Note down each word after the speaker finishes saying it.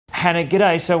Hannah,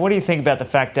 g'day. So what do you think about the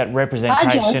fact that Hi, Joe.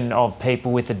 representation of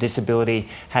people with a disability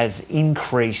has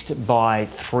increased by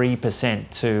 3%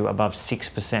 to above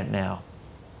 6% now?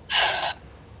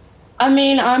 I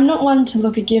mean, I'm not one to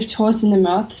look a gift horse in the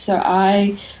mouth, so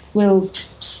I will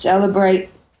celebrate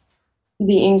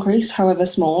the increase, however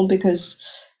small, because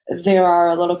there are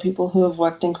a lot of people who have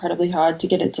worked incredibly hard to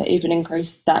get it to even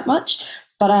increase that much.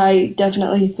 But I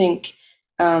definitely think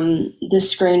the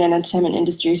screen and entertainment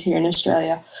industries here in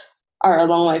Australia are a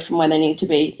long way from where they need to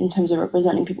be in terms of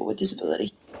representing people with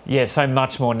disability. Yeah, so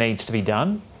much more needs to be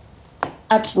done.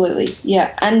 Absolutely,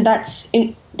 yeah, and that's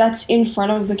in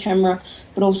front of the camera,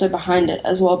 but also behind it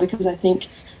as well, because I think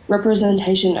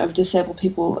representation of disabled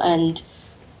people and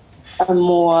a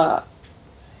more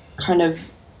kind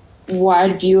of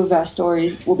wide view of our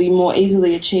stories will be more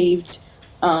easily achieved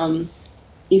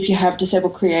if you have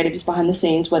disabled creatives behind the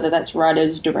scenes, whether that's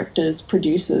writers, directors,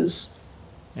 producers.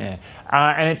 Yeah,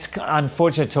 and it's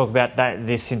unfortunate to talk about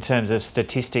this in terms of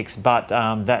statistics, but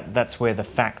that's where the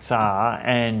facts are.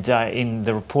 And in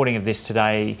the reporting of this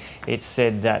today, it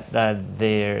said that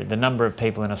the number of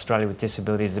people in Australia with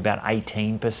disabilities is about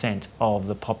 18% of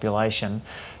the population.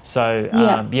 So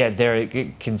Yeah, yeah,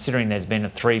 considering there's been a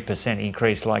 3%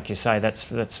 increase, like you say,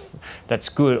 that's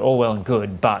good, all well and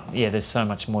good. But yeah, there's so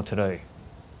much more to do.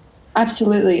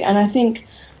 absolutely. And I think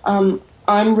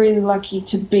I'm really lucky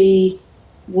to be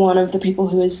one of the people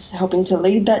who is helping to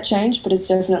lead that change, but it's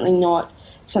definitely not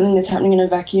something that's happening in a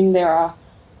vacuum. There are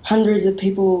hundreds of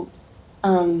people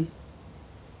um,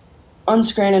 on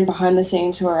screen and behind the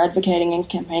scenes who are advocating and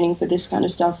campaigning for this kind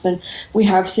of stuff. And we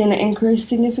have seen it increase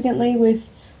significantly with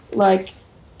like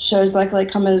shows like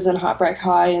Latecomers and Heartbreak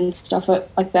High and stuff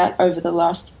like that over the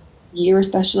last year,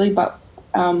 especially. But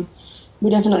we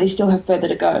definitely still have further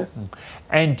to go.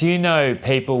 And do you know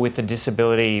people with a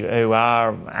disability who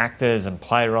are actors and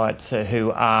playwrights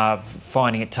who are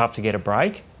finding it tough to get a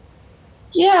break?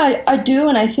 Yeah, I do,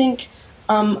 and I think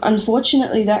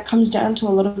unfortunately that comes down to a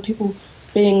lot of people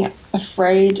being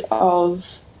afraid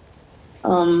of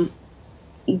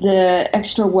the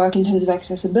extra work in terms of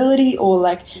accessibility, or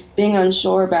like being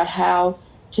unsure about how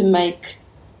to make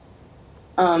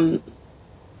a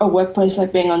workplace,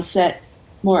 like being on set,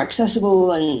 more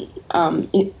accessible and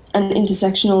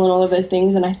intersectional and all of those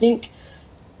things. And I think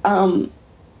the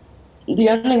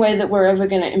only way that we're ever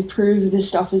going to improve this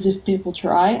stuff is if people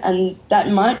try, and that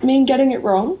might mean getting it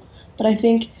wrong. But I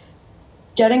think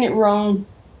getting it wrong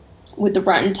with the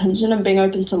right intention and being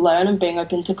open to learn and being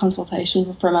open to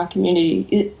consultation from our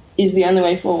community is the only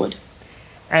way forward.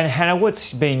 And Hannah,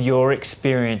 what's been your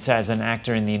experience as an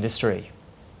actor in the industry?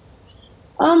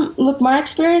 Look, my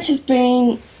experience has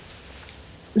been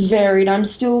varied. I'm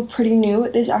still pretty new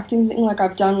at this acting thing. Like,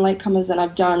 I've done latecomers and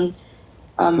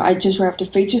I just wrapped a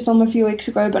feature film a few weeks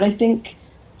ago. But I think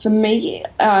for me,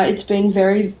 it's been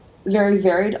very, very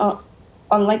varied. On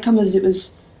latecomers, it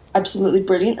was absolutely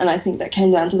brilliant, and I think that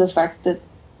came down to the fact that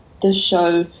the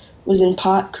show was in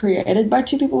part created by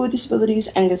two people with disabilities,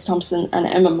 Angus Thompson and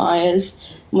Emma Myers.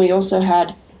 And we also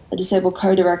had a disabled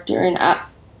co-director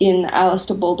in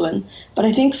Alistair Baldwin. But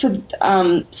I think for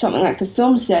something like the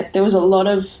film set, there was a lot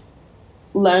of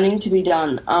learning to be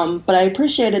done. But I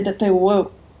appreciated that they were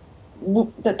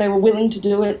willing to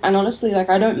do it. And honestly, like,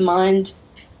 I don't mind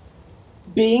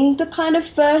being the kind of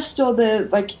first or the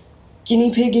like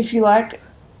guinea pig, if you like,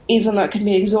 even though it can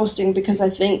be exhausting, because I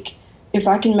think if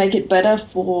I can make it better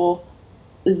for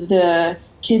the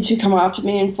kids who come after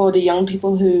me and for the young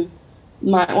people who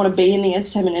might want to be in the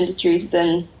entertainment industries,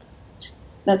 then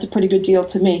that's a pretty good deal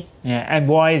to me. Yeah, and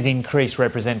why is increased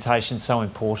representation so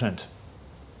important?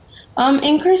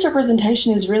 Increased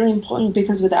representation is really important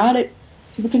because without it,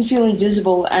 people can feel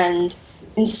invisible, and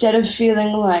instead of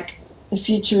feeling like the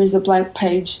future is a blank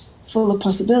page full of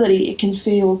possibility, it can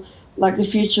feel like the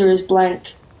future is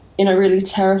blank in a really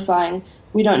terrifying,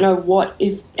 we don't know what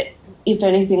if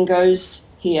anything goes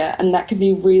here, and that can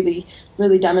be really,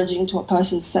 really damaging to a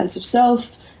person's sense of self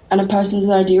and a person's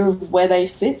idea of where they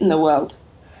fit in the world.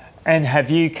 And have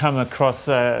you come across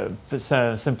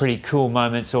some pretty cool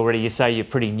moments already? You say you're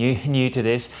pretty new to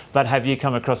this, but have you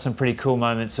come across some pretty cool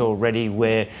moments already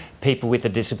where people with a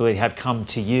disability have come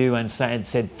to you and said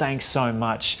thanks so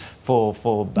much for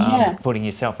Yeah. putting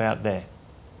yourself out there?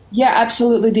 Yeah,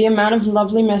 absolutely. The amount of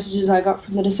lovely messages I got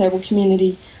from the disabled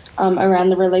community around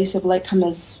the release of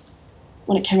Latecomers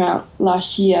when it came out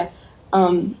last year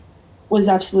was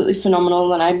absolutely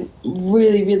phenomenal, and I'm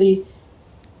really, really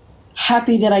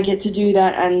happy that I get to do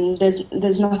that. And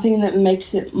there's nothing that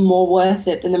makes it more worth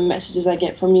it than the messages I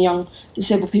get from young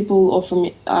disabled people or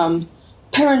from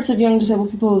parents of young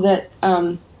disabled people that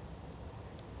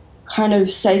kind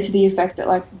of say to the effect that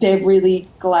like they're really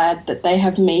glad that they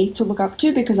have me to look up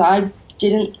to because I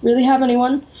didn't really have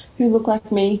anyone who looked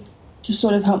like me to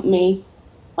sort of help me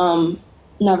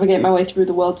navigate my way through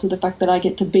the world. So the fact that I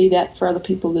get to be that for other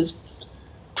people is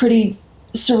pretty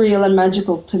surreal and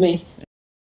magical to me.